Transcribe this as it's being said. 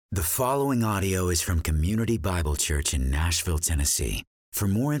The following audio is from Community Bible Church in Nashville, Tennessee. For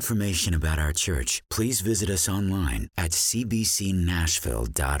more information about our church, please visit us online at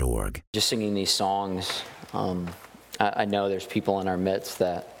cbcnashville.org. Just singing these songs, I know there's people in our midst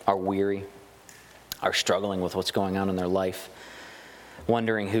that are weary, are struggling with what's going on in their life,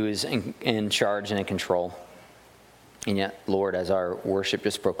 wondering who is in charge and in control. And yet, Lord, as our worship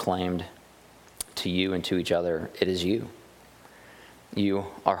just proclaimed to you and to each other, it is you. You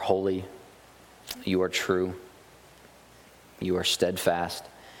are holy, you are true, you are steadfast,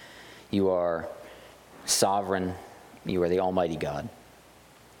 you are sovereign, you are the Almighty God.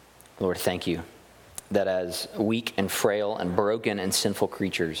 Lord, thank you that as weak and frail and broken and sinful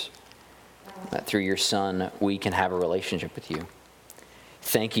creatures, that through your Son we can have a relationship with you.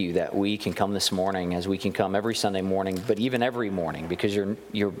 Thank you that we can come this morning as we can come every Sunday morning, but even every morning, because your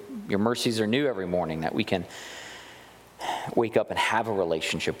mercies are new every morning, that we can wake up and have a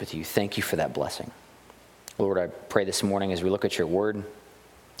relationship with you. Thank you for that blessing. Lord, I pray this morning as we look at your word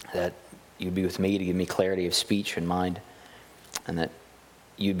that you'd be with me to give me clarity of speech and mind, and that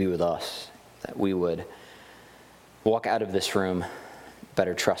you'd be with us, that we would walk out of this room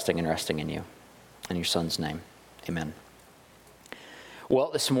better trusting and resting in you. In your Son's name, amen.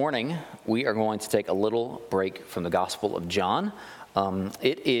 Well, this morning we are going to take a little break from the Gospel of John.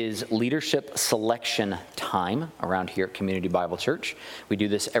 It is leadership selection time around here at Community Bible Church. We do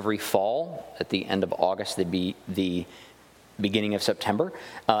this every fall at the end of August. They'd be the beginning of September,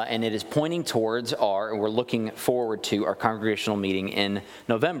 and it is pointing towards we're looking forward to our congregational meeting in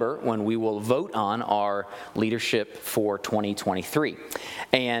November when we will vote on our leadership for 2023.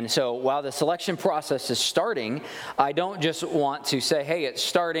 And so while the selection process is starting, I don't just want to say, hey, it's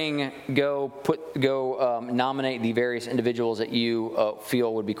starting, go nominate the various individuals that you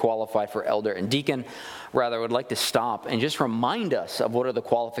feel would be qualified for elder and deacon. Rather, I would like to stop and just remind us of what are the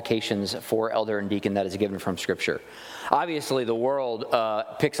qualifications for elder and deacon that is given from Scripture. Obviously, the world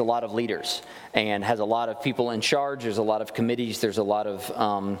picks a lot of leaders and has a lot of people in charge. There's a lot of committees. There's a lot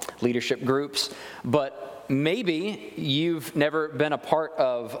of leadership groups. But maybe you've never been a part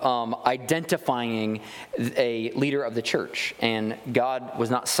of identifying a leader of the church. And God was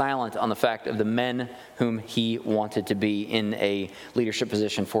not silent on the fact of the men whom he wanted to be in a leadership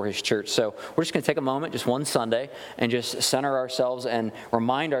position for his church. So we're just going to take a moment, just one Sunday, and just center ourselves and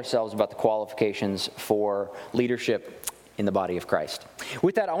remind ourselves about the qualifications for leadership in the body of Christ.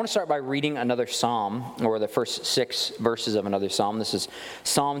 With that, I want to start by reading another psalm, or the first 6 verses of another psalm. This is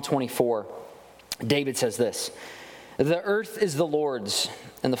Psalm 24. David says this: "The earth is the Lord's,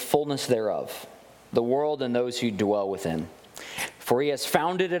 and the fullness thereof, the world and those who dwell within. For he has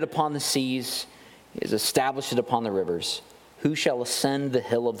founded it upon the seas, he has established it upon the rivers. Who shall ascend the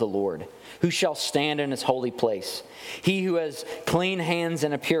hill of the Lord? Who shall stand in his holy place? He who has clean hands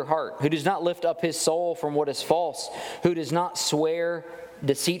and a pure heart, who does not lift up his soul from what is false, who does not swear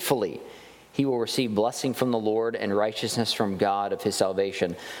deceitfully. He will receive blessing from the Lord and righteousness from God of his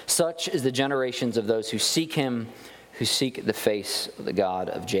salvation. Such is the generations of those who seek him, who seek the face of the God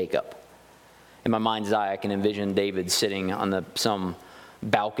of Jacob." In my mind's eye, I can envision David sitting on some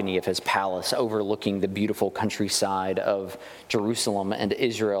balcony of his palace overlooking the beautiful countryside of Jerusalem and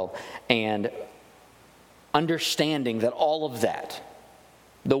Israel, and understanding that all of that,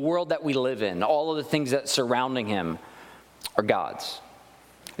 the world that we live in, all of the things that surrounding him are God's.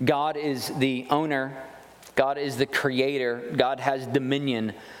 God is the owner, God is the creator, God has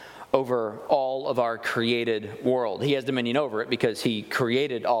dominion over all of our created world. He has dominion over it because he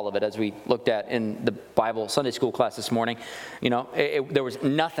created all of it, as we looked at in the Bible Sunday school class this morning. You know, there was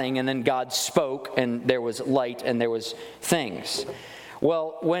nothing, and then God spoke, and there was light, and there was things.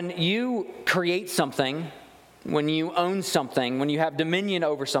 Well, when you create something, when you own something, when you have dominion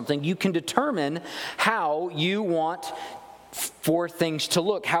over something, you can determine how you want for things to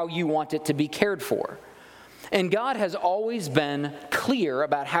look, how you want it to be cared for. And God has always been clear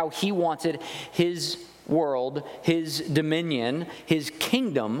about how he wanted his world, his dominion, his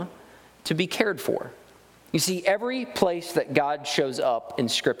kingdom to be cared for. You see, every place that God shows up in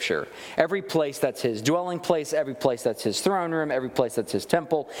Scripture, every place that's his dwelling place, every place that's his throne room, every place that's his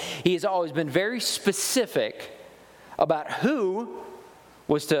temple, he has always been very specific about who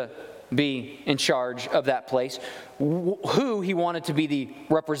was to be in charge of that place, who he wanted to be the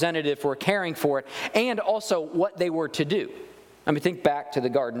representative for caring for it, and also what they were to do. I mean, think back to the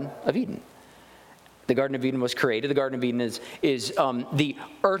Garden of Eden. The Garden of Eden was created. The Garden of Eden is the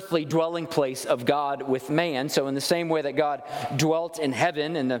earthly dwelling place of God with man. So in the same way that God dwelt in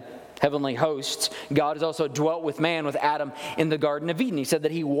heaven, in the heavenly hosts, God has also dwelt with man, with Adam, in the Garden of Eden. He said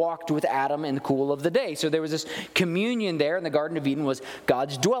that he walked with Adam in the cool of the day. So there was this communion there, and the Garden of Eden was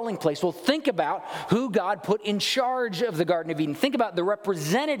God's dwelling place. Well, think about who God put in charge of the Garden of Eden. Think about the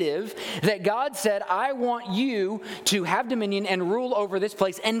representative that God said, I want you to have dominion and rule over this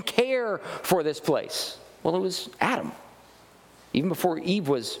place and care for this place. Well, it was Adam. Even before Eve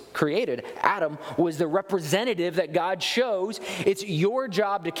was created, Adam was the representative that God chose. It's your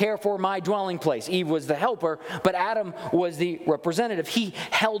job to care for my dwelling place. Eve was the helper, but Adam was the representative. He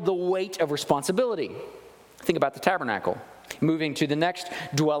held the weight of responsibility. Think about the tabernacle. Moving to the next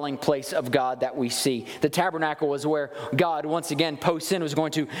dwelling place of God that we see. The tabernacle was where God, once again, post-sin, was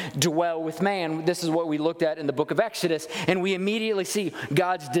going to dwell with man. This is what we looked at in the book of Exodus. And we immediately see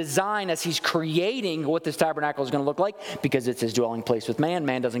God's design as he's creating what this tabernacle is going to look like, because it's his dwelling place with man.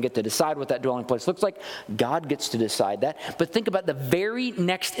 Man doesn't get to decide what that dwelling place looks like. God gets to decide that. But think about the very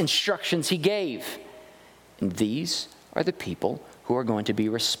next instructions he gave. And these are the people who are going to be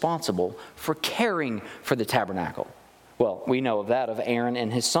responsible for caring for the tabernacle. Well, we know of that, of Aaron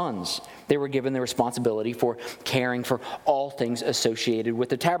and his sons. They were given the responsibility for caring for all things associated with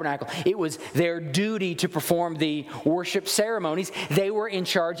the tabernacle. It was their duty to perform the worship ceremonies. They were in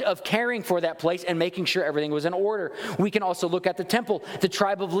charge of caring for that place and making sure everything was in order. We can also look at the temple. The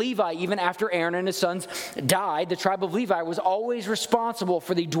tribe of Levi, even after Aaron and his sons died, the tribe of Levi was always responsible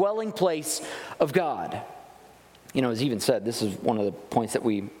for the dwelling place of God. You know, as even said, this is one of the points that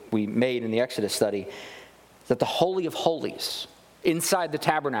we made in the Exodus study, that the Holy of Holies inside the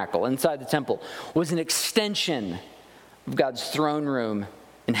tabernacle, inside the temple, was an extension of God's throne room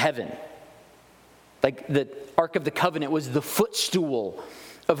in heaven. Like the Ark of the Covenant was the footstool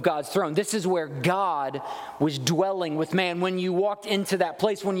of God's throne. This is where God was dwelling with man. When you walked into that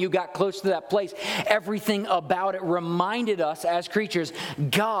place, when you got close to that place, everything about it reminded us as creatures,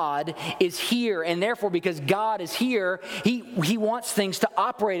 God is here. And therefore, because God is here, He wants things to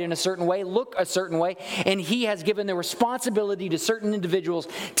operate in a certain way, look a certain way, and He has given the responsibility to certain individuals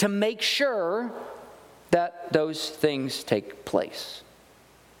to make sure that those things take place.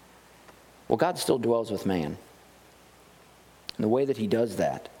 Well, God still dwells with man. And the way that he does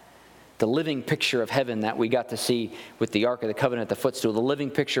that, the living picture of heaven that we got to see with the Ark of the Covenant, the footstool, the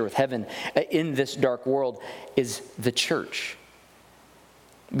living picture of heaven in this dark world is the church.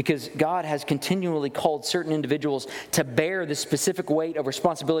 Because God has continually called certain individuals to bear the specific weight of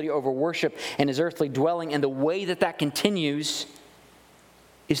responsibility over worship and his earthly dwelling, and the way that that continues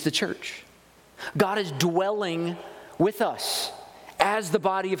is the church. God is dwelling with us as the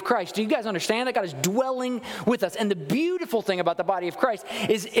body of Christ. Do you guys understand that? God is dwelling with us. And the beautiful thing about the body of Christ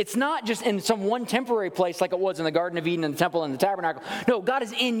is it's not just in some one temporary place like it was in the Garden of Eden and the temple and the tabernacle. No, God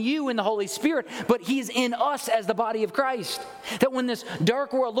is in you in the Holy Spirit, but he is in us as the body of Christ. That when this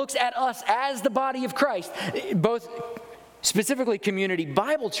dark world looks at us as the body of Christ, both specifically Community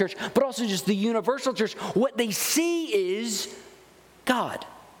Bible Church, but also just the universal church, what they see is God.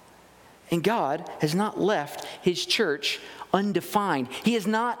 And God has not left his church undefined. He has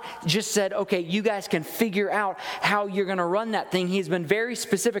not just said, okay, you guys can figure out how you're going to run that thing. He's been very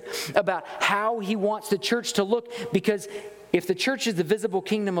specific about how he wants the church to look, because if the church is the visible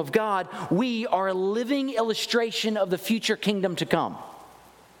kingdom of God, we are a living illustration of the future kingdom to come.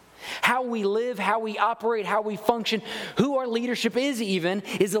 How we live, how we operate, how we function, who our leadership is even,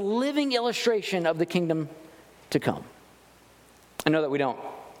 is a living illustration of the kingdom to come. I know that we don't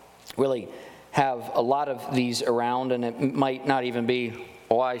really have a lot of these around, and it might not even be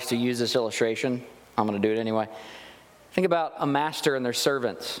wise to use this illustration. I'm going to do it anyway. Think about a master and their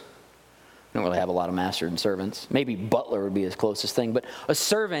servants. We don't really have a lot of masters and servants. Maybe butler would be his closest thing, but a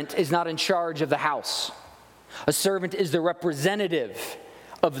servant is not in charge of the house. A servant is the representative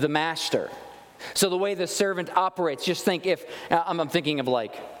of the master. So the way the servant operates, just think if, I'm thinking of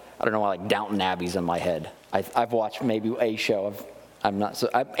like, I don't know, like Downton Abbey's in my head. I've watched maybe a show.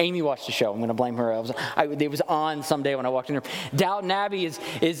 Amy watched the show. I'm going to blame her. It was on someday when I walked in here. Downton Abbey is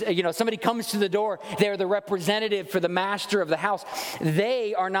somebody comes to the door. They're the representative for the master of the house.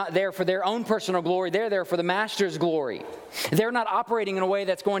 They are not there for their own personal glory. They're there for the master's glory. They're not operating in a way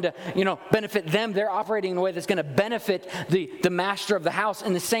that's going to, benefit them. They're operating in a way that's going to benefit the master of the house.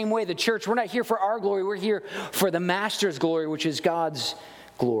 In the same way, the church, we're not here for our glory. We're here for the master's glory, which is God's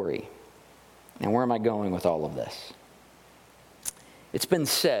glory. And where am I going with all of this? It's been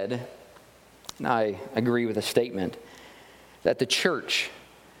said, and I agree with the statement, that the church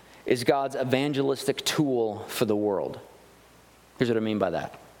is God's evangelistic tool for the world. Here's what I mean by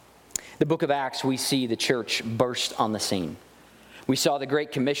that. The book of Acts, we see the church burst on the scene. We saw the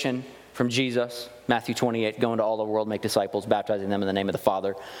Great Commission from Jesus, Matthew 28, go into all the world, make disciples, baptizing them in the name of the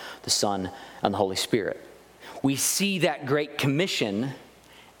Father, the Son, and the Holy Spirit. We see that great commission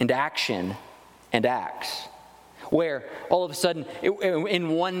and action and Acts, where all of a sudden, in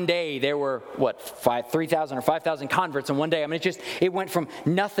one day, there were, 3,000 or 5,000 converts in one day. I mean, it went from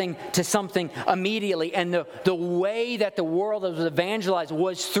nothing to something immediately. And the way that the world was evangelized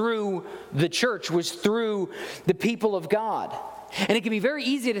was through the church, was through the people of God. And it can be very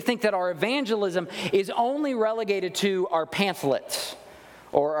easy to think that our evangelism is only relegated to our pamphlets,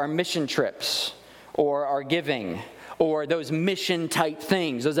 or our mission trips, or our giving, or those mission type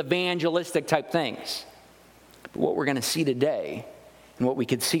things, those evangelistic type things. What we're going to see today, and what we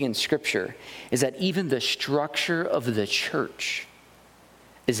could see in Scripture, is that even the structure of the church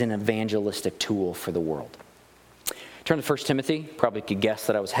is an evangelistic tool for the world. Turn to 1 Timothy. Probably could guess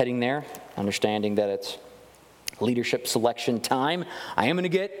that I was heading there, understanding that it's leadership selection time. I am going to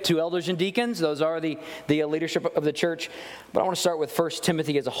get to elders and deacons. Those are the leadership of the church. But I want to start with 1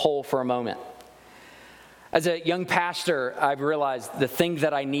 Timothy as a whole for a moment. As a young pastor, I've realized the thing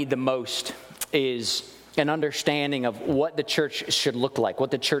that I need the most is an understanding of what the church should look like,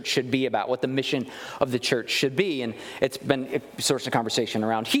 what the church should be about, what the mission of the church should be. And it's been a source of conversation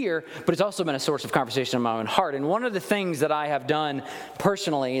around here, but it's also been a source of conversation in my own heart. And one of the things that I have done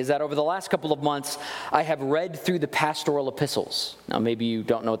personally is that over the last couple of months, I have read through the pastoral epistles. Now, maybe you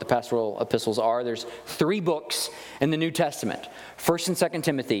don't know what the pastoral epistles are. There's 3 books in the New Testament, 1st and 2nd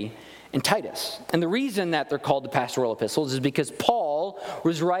Timothy, and Titus. And the reason that they're called the pastoral epistles is because Paul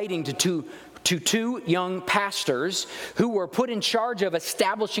was writing to two young pastors who were put in charge of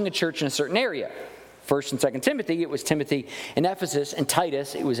establishing a church in a certain area. 1st and 2nd Timothy, it was Timothy in Ephesus, and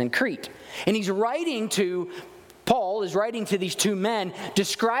Titus, it was in Crete. And Paul is writing to these 2 men,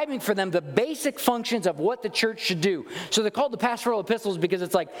 describing for them the basic functions of what the church should do. So they're called the pastoral epistles because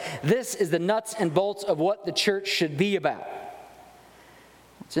it's like, this is the nuts and bolts of what the church should be about.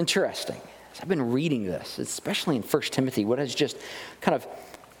 It's interesting. As I've been reading this, especially in 1 Timothy, what has just kind of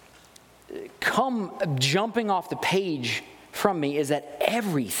come jumping off the page from me is that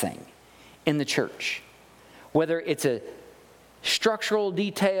everything in the church, whether it's a structural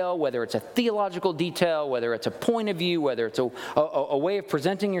detail, whether it's a theological detail, whether it's a point of view, whether it's a way of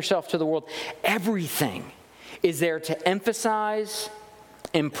presenting yourself to the world, everything is there to emphasize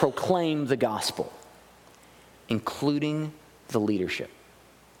and proclaim the gospel, including the leadership.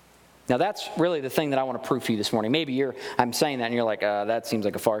 Now, that's really the thing that I want to prove for you this morning. Maybe I'm saying that and you're like, that seems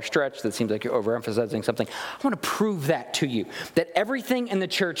like a far stretch. That seems like you're overemphasizing something. I want to prove that to you, that everything in the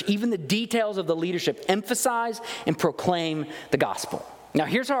church, even the details of the leadership, emphasize and proclaim the gospel. Now,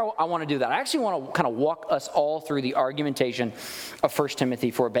 here's how I want to do that. I actually want to kind of walk us all through the argumentation of 1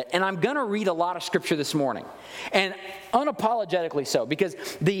 Timothy for a bit. And I'm going to read a lot of scripture this morning. And unapologetically so, because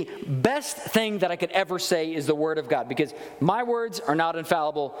the best thing that I could ever say is the word of God. Because my words are not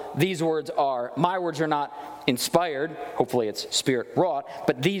infallible. These words are. My words are not inspired. Hopefully it's spirit wrought.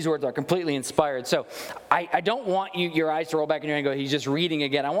 But these words are completely inspired. So I don't want your eyes to roll back in your head and go, he's just reading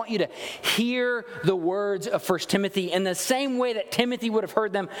again. I want you to hear the words of 1 Timothy in the same way that Timothy would have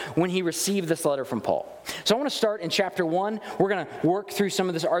heard them when he received this letter from Paul. So I want to start in chapter 1. We're going to work through some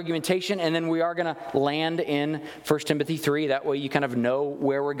of this argumentation, and then we are going to land in 1 Timothy 3. That way you kind of know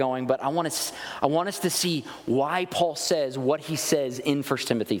where we're going. But I want us to see why Paul says what he says in 1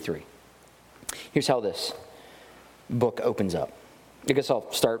 Timothy 3. Here's how this book opens up. I guess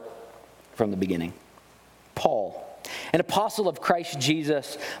I'll start from the beginning. Paul, an apostle of Christ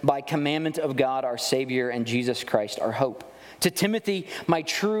Jesus, by commandment of God our Savior and Jesus Christ our hope. To Timothy, my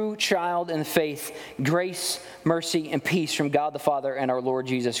true child in faith, grace, mercy, and peace from God the Father and our Lord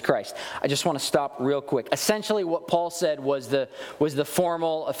Jesus Christ. I just want to stop real quick. Essentially, what Paul said was the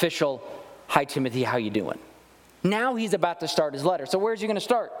formal, official, hi Timothy, how you doing? Now he's about to start his letter. So where's he going to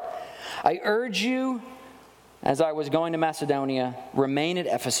start? I urge you, as I was going to Macedonia, remain at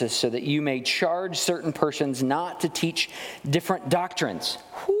Ephesus so that you may charge certain persons not to teach different doctrines.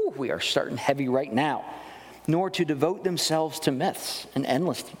 Whew, we are starting heavy right now. Nor to devote themselves to myths and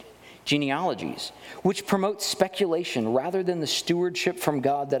endless genealogies, which promote speculation rather than the stewardship from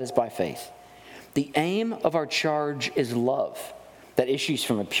God that is by faith. The aim of our charge is love that issues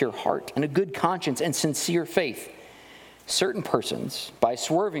from a pure heart and a good conscience and sincere faith. Certain persons, by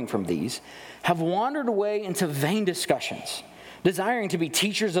swerving from these, have wandered away into vain discussions, desiring to be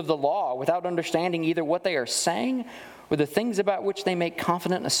teachers of the law without understanding either what they are saying or the things about which they make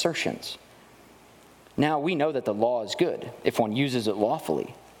confident assertions. Now we know that the law is good if one uses it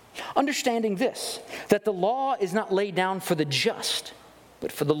lawfully, understanding this, that the law is not laid down for the just,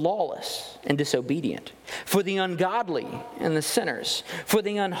 but for the lawless and disobedient, for the ungodly and the sinners, for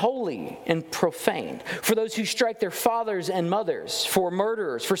the unholy and profane, for those who strike their fathers and mothers, for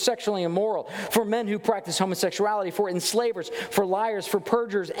murderers, for sexually immoral, for men who practice homosexuality, for enslavers, for liars, for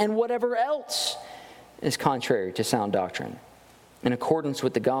perjurers, and whatever else is contrary to sound doctrine, in accordance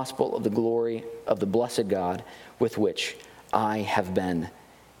with the gospel of the glory of the blessed God with which I have been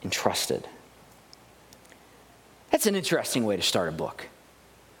entrusted. That's an interesting way to start a book.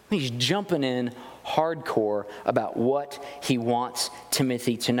 He's jumping in hardcore about what he wants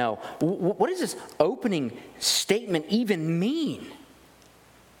Timothy to know. What does this opening statement even mean?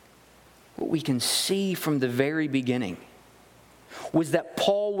 What we can see from the very beginning was that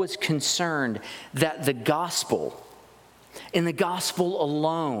Paul was concerned that the gospel, and the gospel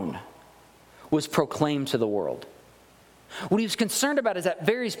alone, was proclaimed to the world. What he was concerned about is that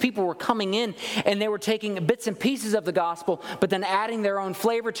various people were coming in and they were taking bits and pieces of the gospel, but then adding their own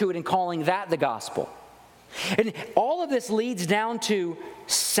flavor to it and calling that the gospel. And all of this leads down to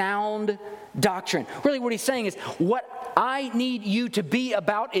sound doctrine. Really what he's saying is, what I need you to be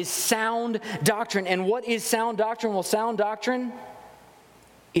about is sound doctrine. And what is sound doctrine? Well, sound doctrine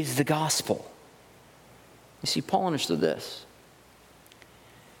is the gospel. You see, Paul understood this.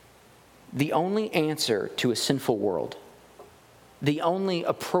 The only answer to a sinful world, the only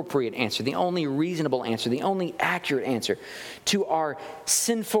appropriate answer, the only reasonable answer, the only accurate answer to our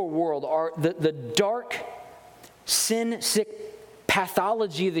sinful world, the dark, sin-sick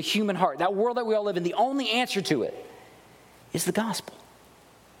pathology of the human heart, that world that we all live in, the only answer to it is the gospel.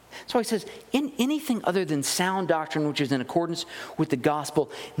 So he says, in anything other than sound doctrine, which is in accordance with the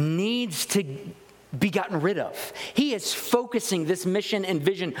gospel, needs to be gotten rid of. He is focusing this mission and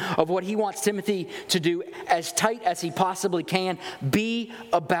vision of what he wants Timothy to do as tight as he possibly can. Be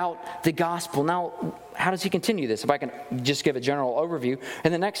about the gospel. Now, how does he continue this? If I can just give a general overview.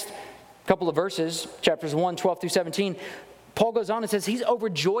 In the next couple of verses, chapters 1, 12 through 17, Paul goes on and says he's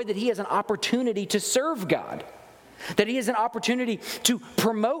overjoyed that he has an opportunity to serve God, that he has an opportunity to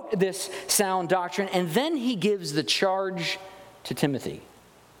promote this sound doctrine. And then he gives the charge to Timothy,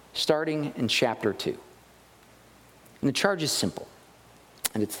 starting in chapter 2. And the charge is simple,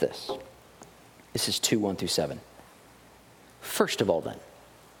 and it's this. This is 2, 1 through 7. First of all then,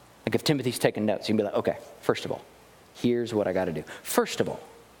 like if Timothy's taking notes, you can be like, okay, first of all, here's what I got to do. First of all,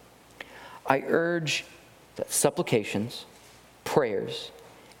 I urge that supplications, prayers,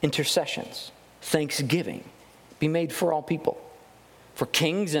 intercessions, thanksgiving be made for all people, for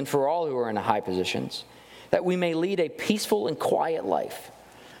kings and for all who are in high positions, that we may lead a peaceful and quiet life,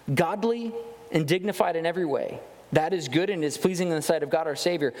 godly and dignified in every way. That is good and is pleasing in the sight of God our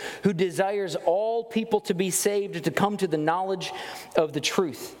Savior, who desires all people to be saved and to come to the knowledge of the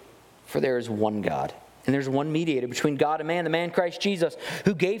truth. For there is one God, and there's one mediator between God and man, the man Christ Jesus,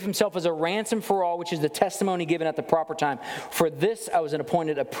 who gave himself as a ransom for all, which is the testimony given at the proper time. For this I was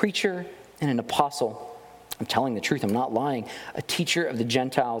appointed a preacher and an apostle. I'm telling the truth, I'm not lying. A teacher of the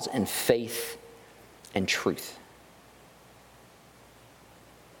Gentiles in faith and truth.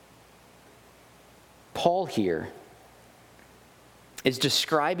 Paul here is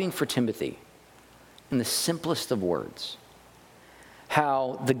describing for Timothy, in the simplest of words,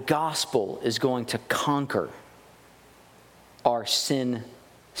 how the gospel is going to conquer our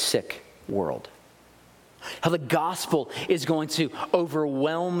sin-sick world. How the gospel is going to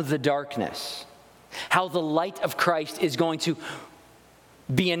overwhelm the darkness. How the light of Christ is going to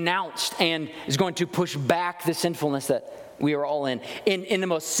be announced and is going to push back the sinfulness that we are all in. In the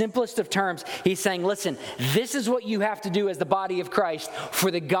most simplest of terms, he's saying, listen, this is what you have to do as the body of Christ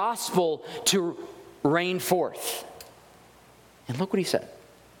for the gospel to reign forth. And look what he said.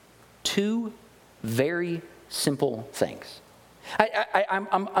 2 very simple things.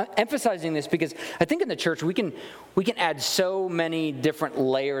 I'm emphasizing this because I think in the church we can add so many different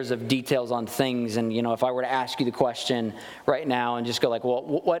layers of details on things. And if I were to ask you the question right now and just go like, well,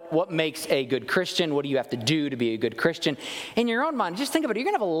 what makes a good Christian? What do you have to do to be a good Christian? In your own mind, just think about it. You're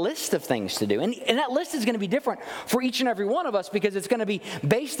going to have a list of things to do, and that list is going to be different for each and every one of us because it's going to be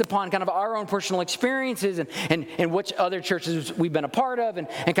based upon kind of our own personal experiences and which other churches we've been a part of and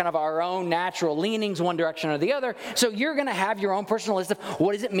kind of our own natural leanings one direction or the other. So you're going to have your own personal list of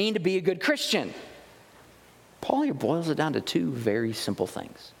what does it mean to be a good Christian. Paul here boils it down to 2 very simple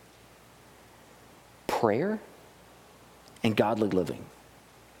things: prayer and godly living.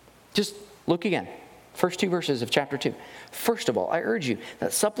 Just look again. First 2 verses of chapter 2. First of all, I urge you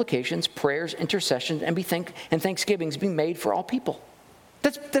that supplications, prayers, intercessions, and thanksgivings be made for all people.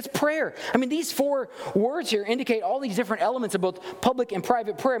 That's prayer. I mean, these 4 words here indicate all these different elements of both public and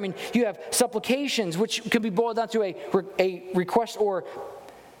private prayer. I mean, you have supplications, which can be boiled down to a request or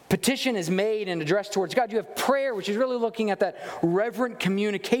Petition is made and addressed towards God. You have prayer, which is really looking at that reverent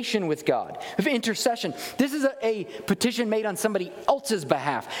communication with God. You have intercession. This is a petition made on somebody else's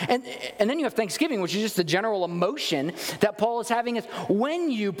behalf. And then you have thanksgiving, which is just the general emotion that Paul is having is when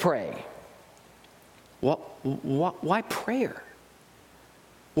you pray. Why prayer?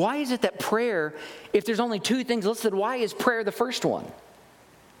 Why is it that prayer, if there's only two things listed, why is prayer the first one?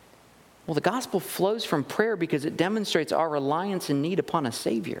 Well, the gospel flows from prayer because it demonstrates our reliance and need upon a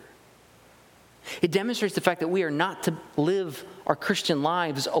Savior. It demonstrates the fact that we are not to live our Christian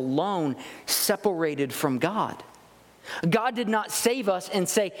lives alone, separated from God. God did not save us and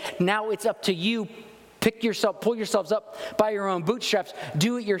say, now it's up to you. Pull yourselves up by your own bootstraps.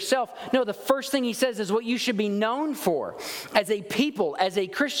 Do it yourself. No, the first thing he says is what you should be known for as a people, as a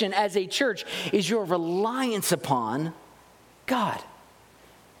Christian, as a church, is your reliance upon God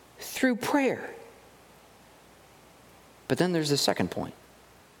through prayer. But then there's the second point.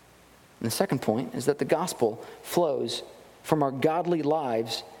 And the second point is that the gospel flows from our godly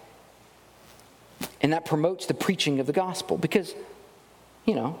lives, and that promotes the preaching of the gospel. Because,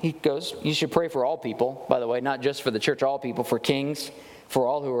 he goes, you should pray for all people, by the way, not just for the church, all people, for kings, for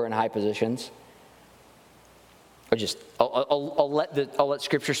all who are in high positions. Or just, I'll let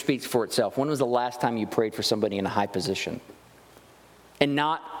Scripture speak for itself. When was the last time you prayed for somebody in a high position? And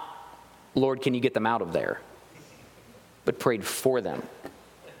not, Lord, can you get them out of there? But prayed for them.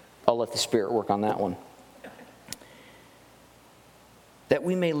 I'll let the Spirit work on that one. That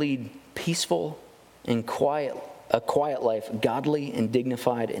we may lead peaceful and a quiet life, godly and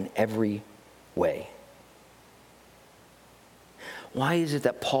dignified in every way. Why is it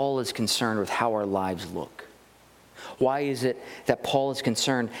that Paul is concerned with how our lives look? Why is it that Paul is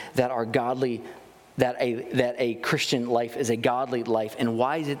concerned that a Christian life is a godly life? And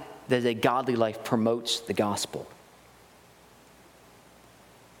why is it that a godly life promotes the gospel?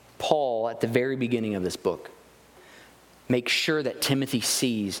 Paul, at the very beginning of this book, makes sure that Timothy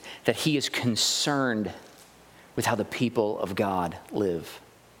sees that he is concerned with how the people of God live.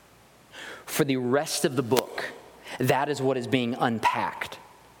 For the rest of the book, that is what is being unpacked.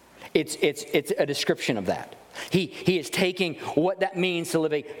 It's a description of that. He is taking what that means to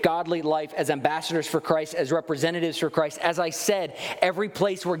live a godly life as ambassadors for Christ, as representatives for Christ. As I said, every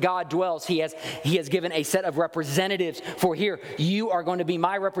place where God dwells, he has given a set of representatives for here. You are going to be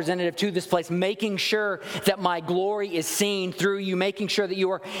my representative to this place, making sure that my glory is seen through you, making sure that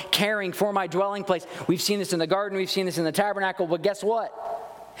you are caring for my dwelling place. We've seen this in the garden, we've seen this in the tabernacle, but guess what?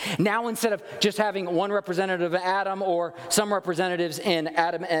 Now, instead of just having one representative of Adam or some representatives in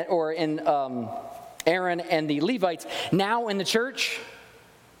Adam or in Aaron and the Levites, now in the church,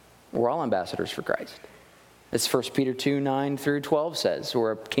 we're all ambassadors for Christ. As 1 Peter 2:9-12 says,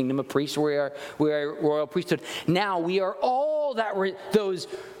 we're a kingdom of priests, we are royal priesthood. Now we are all those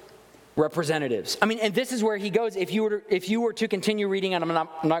representatives. I mean, and this is where he goes. If you were to continue reading, and I'm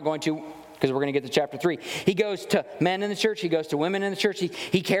not going to, because we're going to get to chapter 3. He goes to men in the church. He goes to women in the church.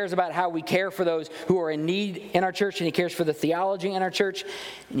 He cares about how we care for those who are in need in our church, and he cares for the theology in our church,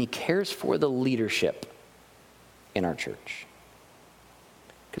 and he cares for the leadership in our church.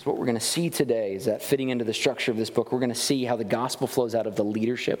 Because what we're going to see today is that fitting into the structure of this book, we're going to see how the gospel flows out of the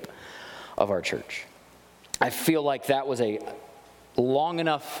leadership of our church. I feel like that was a long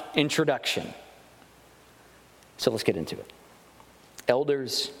enough introduction. So let's get into it.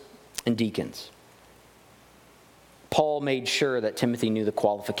 Elders and deacons. Paul made sure that Timothy knew the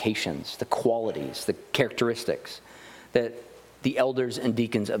qualifications, the qualities, the characteristics that the elders and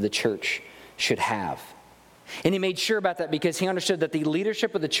deacons of the church should have. And he made sure about that because he understood that the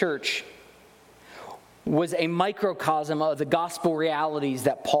leadership of the church was a microcosm of the gospel realities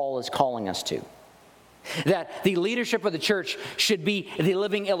that Paul is calling us to. That the leadership of the church should be the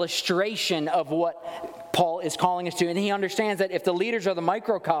living illustration of what Paul is calling us to. And he understands that if the leaders are the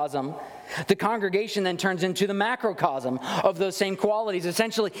microcosm, the congregation then turns into the macrocosm of those same qualities.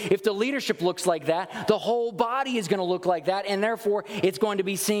 Essentially, if the leadership looks like that, the whole body is going to look like that, and therefore it's going to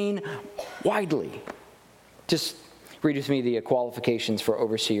be seen widely. Just read with me the qualifications for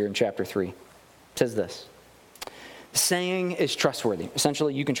overseer in chapter 3. It says this. Saying is trustworthy.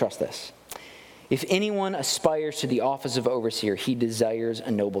 Essentially, you can trust this. If anyone aspires to the office of overseer, he desires a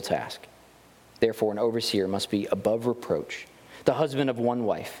noble task. Therefore, an overseer must be above reproach, the husband of one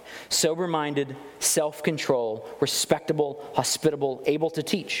wife, sober-minded, self-control, respectable, hospitable, able to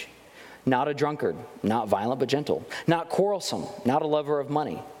teach, not a drunkard, not violent but gentle, not quarrelsome, not a lover of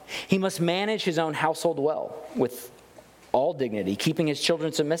money. He must manage his own household well, with all dignity, keeping his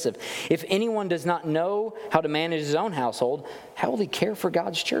children submissive. If anyone does not know how to manage his own household, how will he care for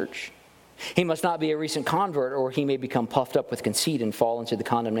God's church? He must not be a recent convert, or he may become puffed up with conceit and fall into the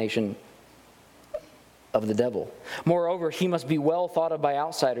condemnation of the devil. Moreover, he must be well thought of by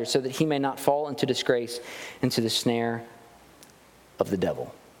outsiders, so that he may not fall into disgrace, into the snare of the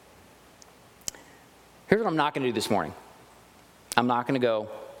devil. Here's what I'm not going to do this morning. I'm not going to go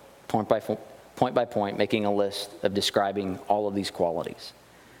point by point, making a list of describing all of these qualities.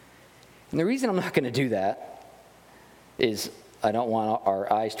 And the reason I'm not going to do that is I don't want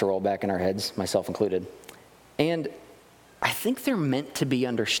our eyes to roll back in our heads, myself included. And I think they're meant to be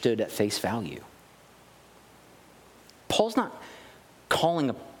understood at face value. Paul's not calling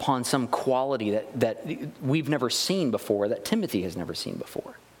upon some quality that we've never seen before, that Timothy has never seen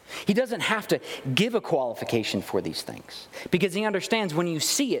before. He doesn't have to give a qualification for these things, because he understands when you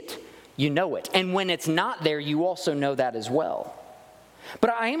see it, you know it. And when it's not there, you also know that as well.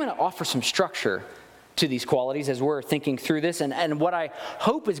 But I am going to offer some structure to these qualities as we're thinking through this. And what I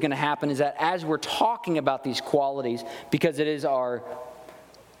hope is going to happen is that as we're talking about these qualities, because it is our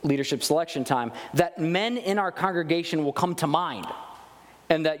leadership selection time, that men in our congregation will come to mind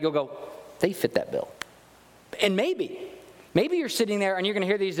and that you'll go, they fit that bill. And maybe you're sitting there and you're going to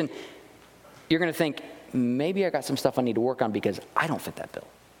hear these and you're going to think, maybe I got some stuff I need to work on because I don't fit that bill.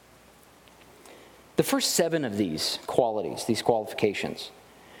 The first 7 of these qualities, these qualifications,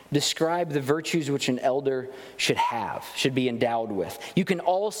 describe the virtues which an elder should have, should be endowed with. You can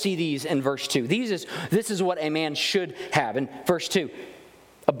all see these in verse 2. This is what a man should have. In verse 2,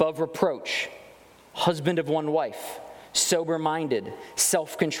 above reproach, husband of one wife, sober-minded,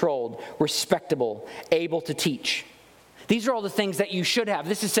 self-controlled, respectable, able to teach. These are all the things that you should have.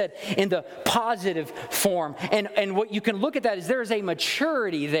 This is said in the positive form. And what you can look at that is there is a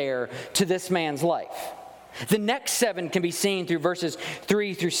maturity there to this man's life. The next 7 can be seen through verses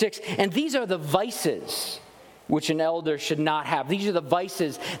 3 through 6. And these are the vices which an elder should not have. These are the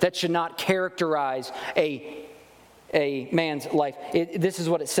vices that should not characterize a man's life. This is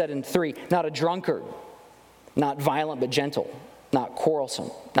what it said in 3. Not a drunkard, not violent but gentle, not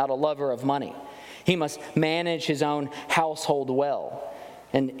quarrelsome, not a lover of money. He must manage his own household well.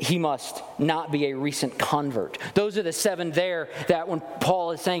 And he must not be a recent convert. Those are the 7 there that when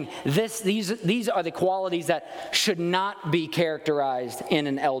Paul is saying these are the qualities that should not be characterized in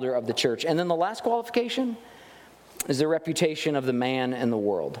an elder of the church. And then the last qualification is the reputation of the man in the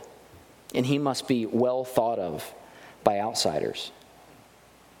world. And he must be well thought of by outsiders.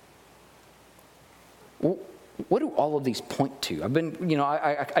 What do all of these point to?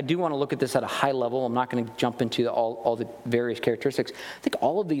 I do want to look at this at a high level. I'm not going to jump into all the various characteristics. I think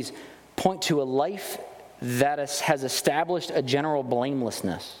all of these point to a life that has established a general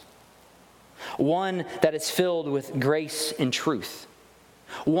blamelessness. One that is filled with grace and truth.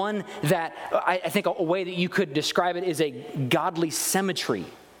 One that, I think a way that you could describe it is a godly symmetry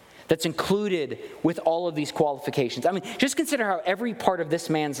that's included with all of these qualifications. I mean, just consider how every part of this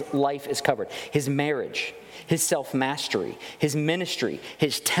man's life is covered. His marriage, his self-mastery, his ministry,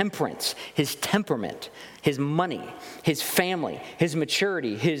 his temperance, his temperament, his money, his family, his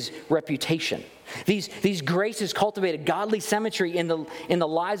maturity, his reputation. These graces cultivate a godly symmetry in the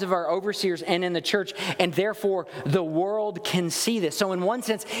lives of our overseers and in the church, and therefore the world can see this. So in one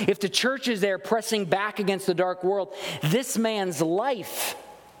sense, if the church is there pressing back against the dark world, this man's life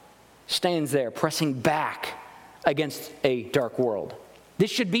stands there pressing back against a dark world. This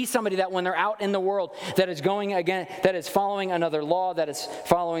should be somebody that when they're out in the world that is going again, that is following another law, that is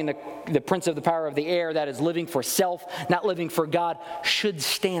following the prince of the power of the air, that is living for self, not living for God, should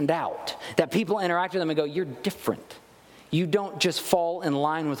stand out. That people interact with them and go, you're different. You don't just fall in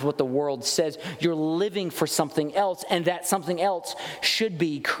line with what the world says. You're living for something else, and that something else should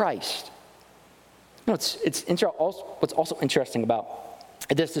be Christ. You know, what's also interesting about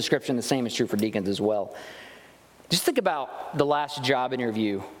this description, the same is true for deacons as well. Just think about the last job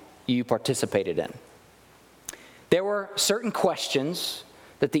interview you participated in. There were certain questions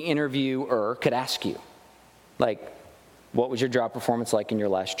that the interviewer could ask you. Like, what was your job performance like in your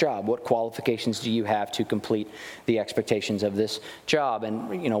last job? What qualifications do you have to complete the expectations of this job? And,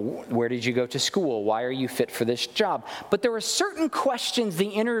 where did you go to school? Why are you fit for this job? But there were certain questions the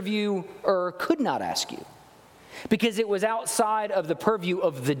interviewer could not ask you, because it was outside of the purview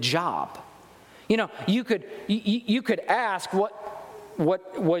of the job. You could ask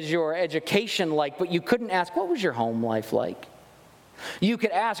what was your education like, but you couldn't ask what was your home life like. You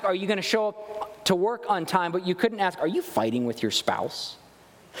could ask, are you going to show up to work on time, but you couldn't ask, are you fighting with your spouse?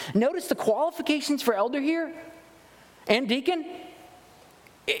 Notice the qualifications for elder here and deacon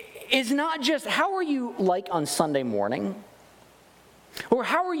is not just how are you like on Sunday morning, or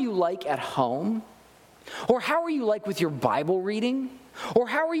how are you like at home, or how are you like with your Bible reading, Or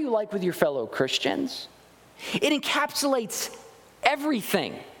how are you like with your fellow Christians? It encapsulates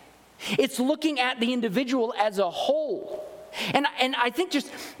everything. It's looking at the individual as a whole. And I think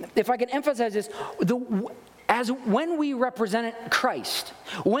just, if I can emphasize this, as when we represent Christ,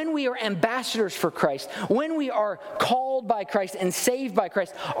 when we are ambassadors for Christ, when we are called by Christ and saved by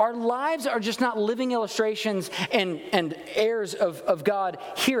Christ, our lives are just not living illustrations and heirs of God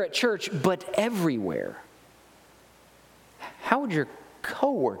here at church, but everywhere. How would your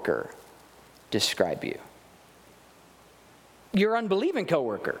coworker describe you? Your unbelieving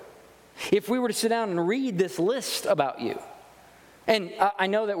coworker. If we were to sit down and read this list about you, and I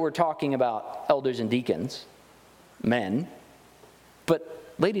know that we're talking about elders and deacons, men,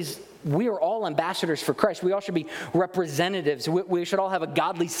 but ladies, we are all ambassadors for Christ. We all should be representatives. We should all have a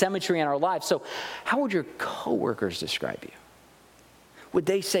godly symmetry in our lives. So how would your coworkers describe you? Would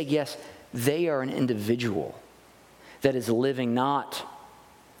they say, yes, they are an individual that is living not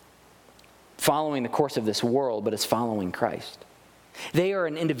following the course of this world, but is following Christ? They are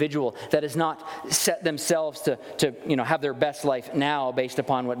an individual that has not set themselves to have their best life now based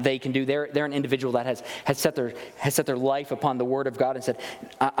upon what they can do. They're an individual that has set their life upon the Word of God and said,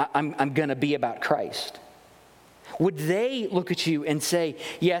 I'm going to be about Christ. Would they look at you and say,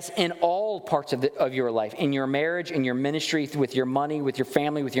 yes, in all parts of your life, in your marriage, in your ministry, with your money, with your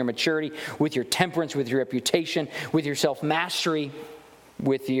family, with your maturity, with your temperance, with your reputation, with your self-mastery,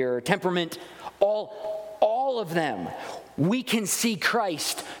 with your temperament, all of them, we can see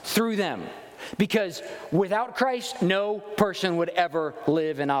Christ through them. Because without Christ, no person would ever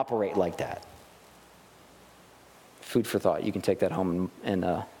live and operate like that. Food for thought. You can take that home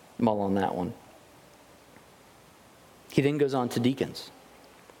and mull on that one. He then goes on to deacons.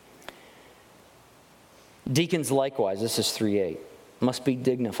 Deacons likewise, this is 3:8, must be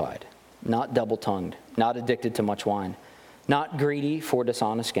dignified, not double-tongued, not addicted to much wine, not greedy for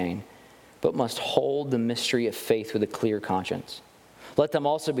dishonest gain, but must hold the mystery of faith with a clear conscience. Let them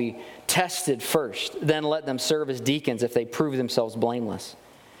also be tested first, then let them serve as deacons if they prove themselves blameless.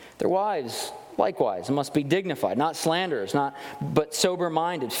 Their wives, likewise, must be dignified, not slanderers, but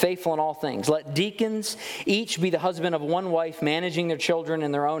sober-minded, faithful in all things. Let deacons each be the husband of one wife, managing their children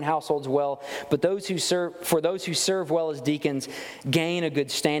and their own households well. But those who serve well as deacons gain a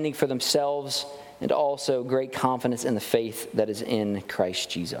good standing for themselves and also great confidence in the faith that is in Christ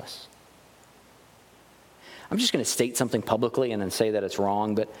Jesus. I'm just going to state something publicly and then say that it's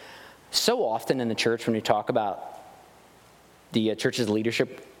wrong, but so often in the church when we talk about the church's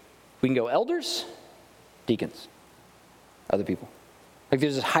leadership, we can go elders, deacons, other people. Like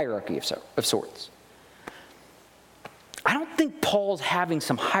there's this hierarchy of sorts. I don't think Paul's having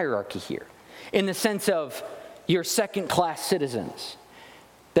some hierarchy here in the sense of you're second-class citizens,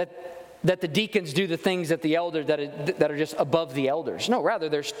 that the deacons do the things that the elders that are just above the elders. No, rather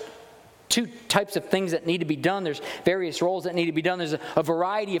there's two types of things that need to be done. There's various roles that need to be done. There's a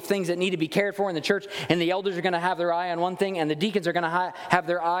variety of things that need to be cared for in the church, and the elders are going to have their eye on one thing, and the deacons are going to have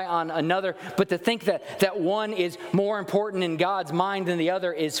their eye on another. But to think that one is more important in God's mind than the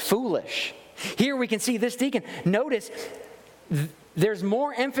other is foolish. Here we can see this deacon. Notice there's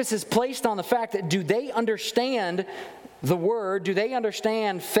more emphasis placed on the fact that do they understand the Word? Do they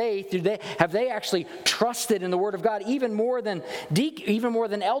understand faith? Have they actually trusted in the Word of God even more than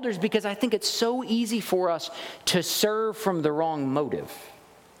elders? Because I think it's so easy for us to serve from the wrong motive.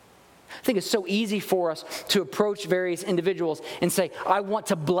 I think it's so easy for us to approach various individuals and say, I want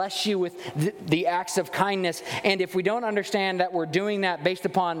to bless you with the acts of kindness. And if we don't understand that we're doing that based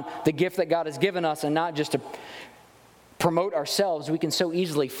upon the gift that God has given us and not just to promote ourselves, we can so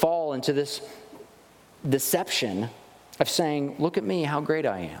easily fall into this deception of saying, look at me, how great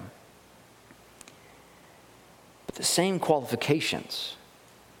I am. But the same qualifications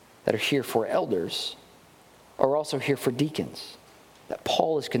that are here for elders are also here for deacons. That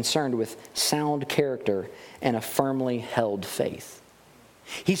Paul is concerned with sound character and a firmly held faith.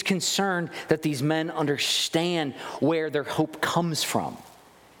 He's concerned that these men understand where their hope comes from.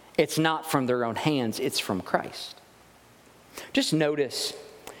 It's not from their own hands, it's from Christ. Just notice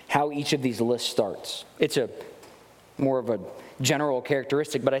how each of these lists starts. It's more of a general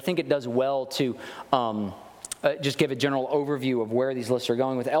characteristic, but I think it does well to just give a general overview of where these lists are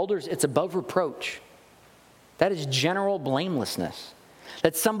going. With elders, it's above reproach. That is general blamelessness.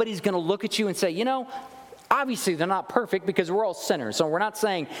 That somebody's going to look at you and say, obviously they're not perfect because we're all sinners. So we're not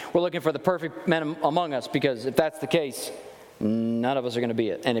saying we're looking for the perfect men among us, because if that's the case, none of us are going to be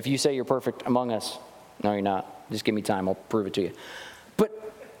it. And if you say you're perfect among us, no, you're not. Just give me time. I'll prove it to you.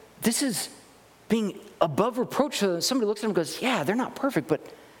 But this is being above reproach. So somebody looks at them and goes, yeah, they're not perfect, but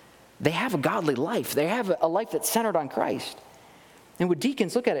they have a godly life. They have a life that's centered on Christ. And with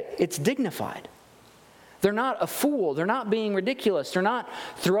deacons, look at it, it's dignified. They're not a fool. They're not being ridiculous. They're not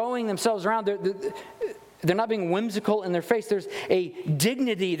throwing themselves around. They're not being whimsical in their faith. There's a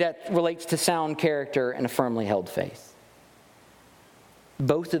dignity that relates to sound character and a firmly held faith.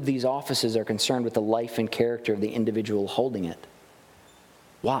 Both of these offices are concerned with the life and character of the individual holding it.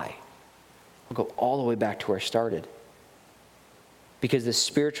 Why? We'll go all the way back to where I started. Because the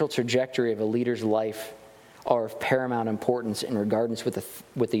spiritual trajectory of a leader's life are of paramount importance in regardless with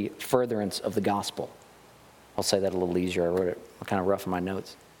the furtherance of the gospel. I'll say that a little easier. I wrote it kind of rough in my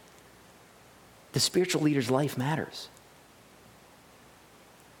notes. The spiritual leader's life matters.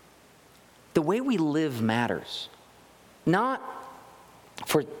 The way we live matters. Not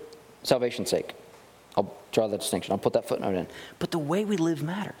for salvation's sake. I'll draw that distinction. I'll put that footnote in. But the way we live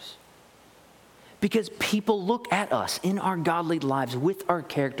matters. Because people look at us in our godly lives with our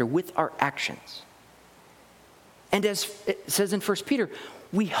character, with our actions. And as it says in 1 Peter,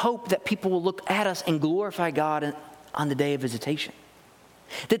 we hope that people will look at us and glorify God on the day of visitation.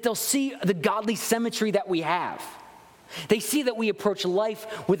 That they'll see the godly symmetry that we have. They see that we approach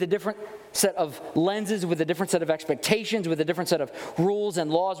life with a different set of lenses, with a different set of expectations, with a different set of rules and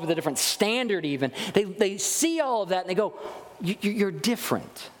laws, with a different standard even. They see all of that and they go, you're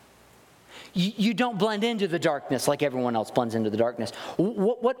different. You don't blend into the darkness like everyone else blends into the darkness.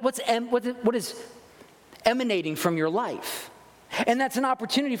 What is emanating from your life? And that's an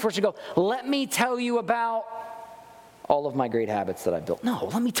opportunity for us to go, let me tell you about all of my great habits that I've built. No,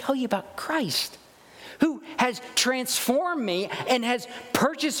 let me tell you about Christ, who has transformed me and has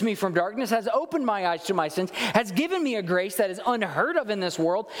purchased me from darkness, has opened my eyes to my sins, has given me a grace that is unheard of in this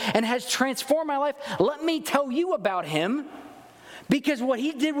world, and has transformed my life. Let me tell you about him, because what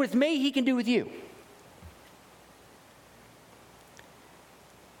he did with me, he can do with you.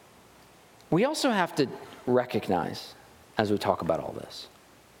 We also have to recognize, as we talk about all this,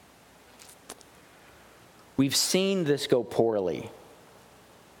 we've seen this go poorly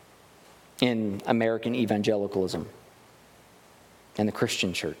in American evangelicalism and the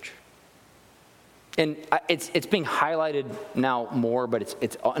Christian church. And it's being highlighted now more, but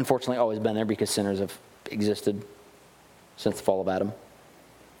it's unfortunately always been there because sinners have existed since the fall of Adam.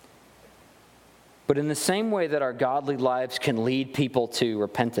 But in the same way that our godly lives can lead people to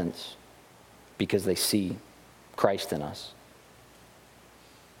repentance because they see Christ in us,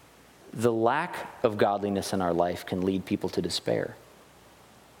 the lack of godliness in our life can lead people to despair.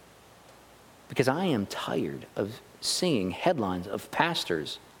 Because I am tired of seeing headlines of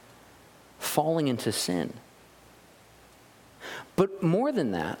pastors falling into sin. But more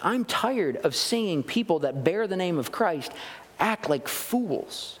than that, I'm tired of seeing people that bear the name of Christ act like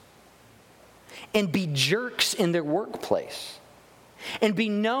fools and be jerks in their workplace and be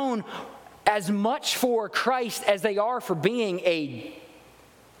known as much for Christ as they are for being a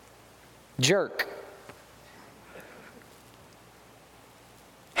jerk.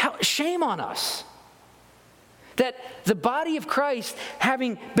 Shame on us that the body of Christ,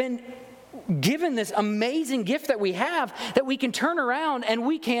 having been given this amazing gift that we have, that we can turn around and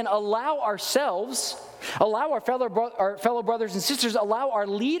we can allow ourselves, allow our fellow brothers and sisters, allow our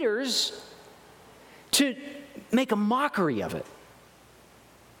leaders to make a mockery of it.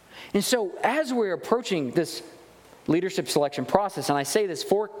 And so as we're approaching this leadership selection process, and I say this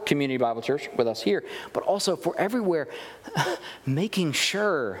for Community Bible Church with us here, but also for everywhere, making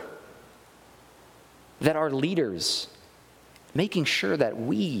sure that our leaders, making sure that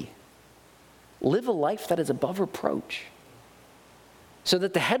we live a life that is above reproach. So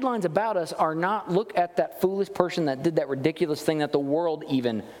that the headlines about us are not, look at that foolish person that did that ridiculous thing that the world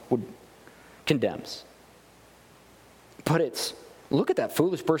even would condemns. But it's, look at that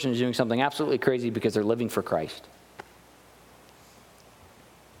foolish person who's doing something absolutely crazy because they're living for Christ.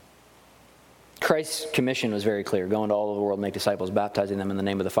 Christ's commission was very clear. Go into all of the world, make disciples, baptizing them in the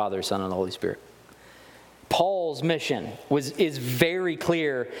name of the Father, Son, and the Holy Spirit. Paul's mission is very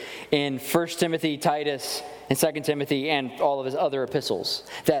clear in 1 Timothy, Titus, and 2 Timothy, and all of his other epistles.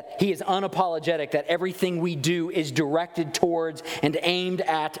 That he is unapologetic, that everything we do is directed towards and aimed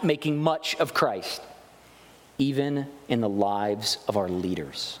at making much of Christ, even in the lives of our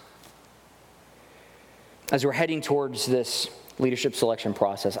leaders. As we're heading towards this leadership selection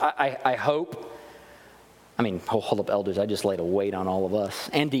process, I hope, hold up, elders, I just laid a weight on all of us.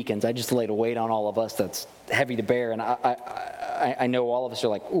 And deacons, I just laid a weight on all of us that's heavy to bear. And I know all of us are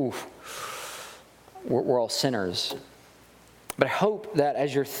like, oof, we're all sinners. But I hope that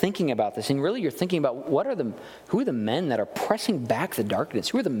as you're thinking about this, and really you're thinking about who are the men that are pressing back the darkness?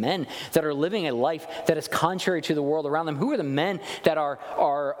 Who are the men that are living a life that is contrary to the world around them? Who are the men that are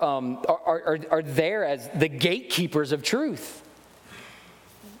there as the gatekeepers of truth?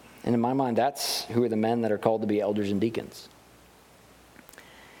 And in my mind, that's who are the men that are called to be elders and deacons.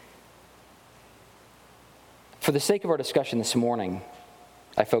 For the sake of our discussion this morning,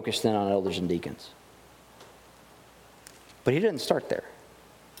 I focused in on elders and deacons. But he didn't start there.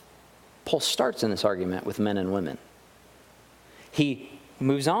 Paul starts in this argument with men and women. He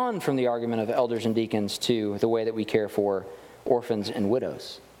moves on from the argument of elders and deacons to the way that we care for orphans and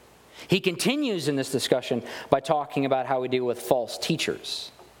widows. He continues in this discussion by talking about how we deal with false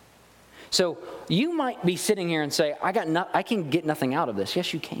teachers. So you might be sitting here and say, I can get nothing out of this.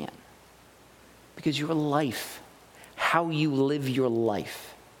 Yes, you can. Because your life, how you live your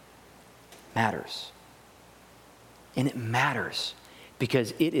life, matters. And it matters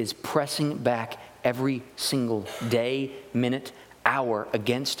because it is pressing back every single day, minute, hour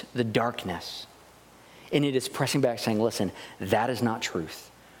against the darkness. And it is pressing back saying, listen, that is not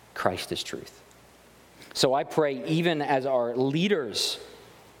truth. Christ is truth. So I pray, even as our leaders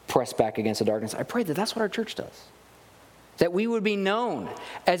press back against the darkness, I pray that that's what our church does. That we would be known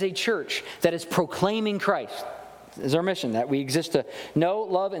as a church that is proclaiming Christ. Is our mission, that we exist to know,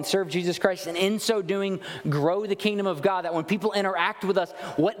 love, and serve Jesus Christ, and in so doing, grow the kingdom of God, that when people interact with us,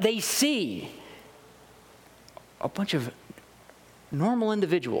 what they see, a bunch of normal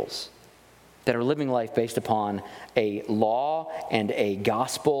individuals that are living life based upon a law and a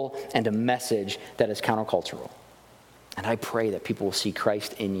gospel and a message that is countercultural. And I pray that people will see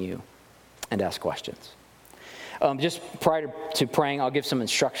Christ in you and ask questions. Just prior to praying, I'll give some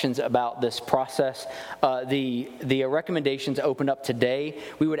instructions about this process. The recommendations opened up today.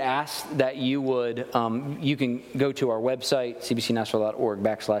 We would ask that you would, you can go to our website,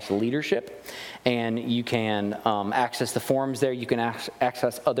 cbcnashville.org/leadership, and you can access the forms there. You can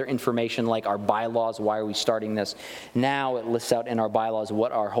access other information like our bylaws. Why are we starting this now? It lists out in our bylaws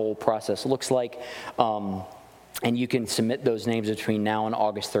what our whole process looks like. And you can submit those names between now and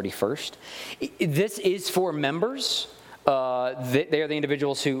August 31st. This is for members. They are the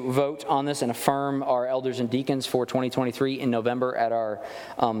individuals who vote on this and affirm our elders and deacons for 2023 in November at our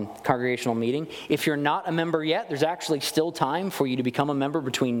congregational meeting. If you're not a member yet, there's actually still time for you to become a member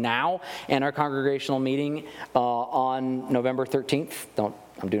between now and our congregational meeting on November 13th.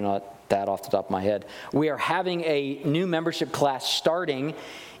 I'm doing that off the top of my head. We are having a new membership class starting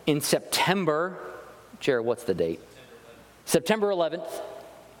in September. Jared, what's the date? September 11th.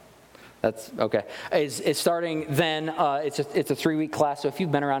 That's okay. Is starting then. It's a 3-week class. So if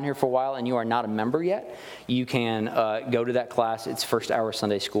you've been around here for a while and you are not a member yet, you can go to that class. It's first hour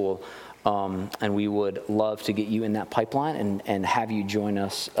Sunday school, and we would love to get you in that pipeline and have you join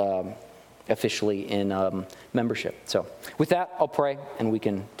us officially in membership. So with that, I'll pray and we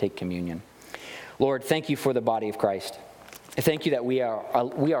can take communion. Lord, thank you for the body of Christ. Thank you that we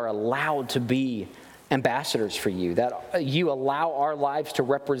are allowed to be ambassadors for you, that you allow our lives to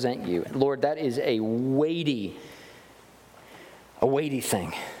represent you. Lord, that is a weighty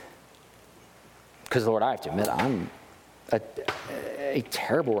thing. Because, Lord, I have to admit, I'm a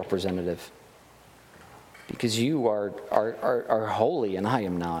terrible representative. Because you are holy and I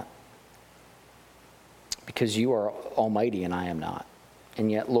am not. Because you are almighty and I am not. And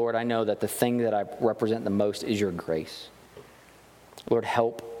yet, Lord, I know that the thing that I represent the most is your grace. Lord,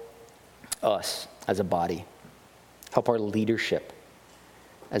 help us as a body. Help our leadership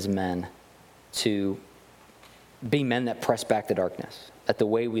as men to be men that press back the darkness. That the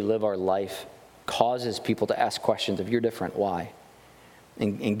way we live our life causes people to ask questions of you're different, why?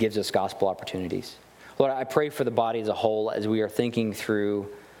 And gives us gospel opportunities. Lord, I pray for the body as a whole as we are thinking through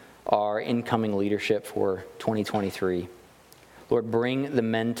our incoming leadership for 2023. Lord, bring the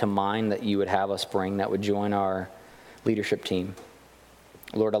men to mind that you would have us bring that would join our leadership team.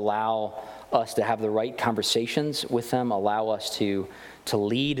 Lord, allow us to have the right conversations with them. Allow us to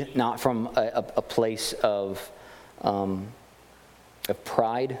lead not from a place of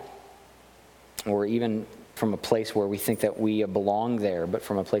pride or even from a place where we think that we belong there, but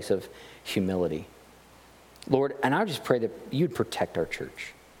from a place of humility. Lord, and I just pray that you'd protect our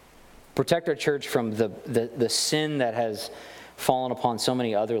church. Protect our church from the sin that has fallen upon so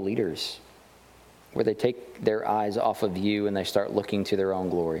many other leaders, where they take their eyes off of you and they start looking to their own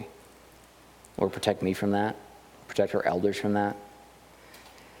glory. Lord, protect me from that. Protect our elders from that.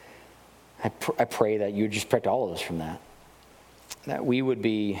 I pray that you would just protect all of us from that. That we would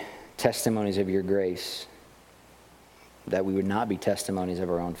be testimonies of your grace. That we would not be testimonies of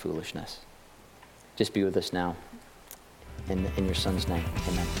our own foolishness. Just be with us now. In your Son's name,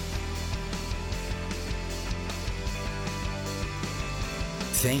 amen.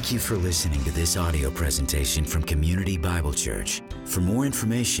 Thank you for listening to this audio presentation from Community Bible Church. For more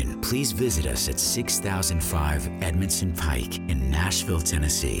information, please visit us at 6005 Edmondson Pike in Nashville,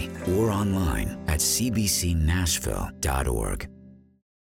 Tennessee, or online at cbcnashville.org.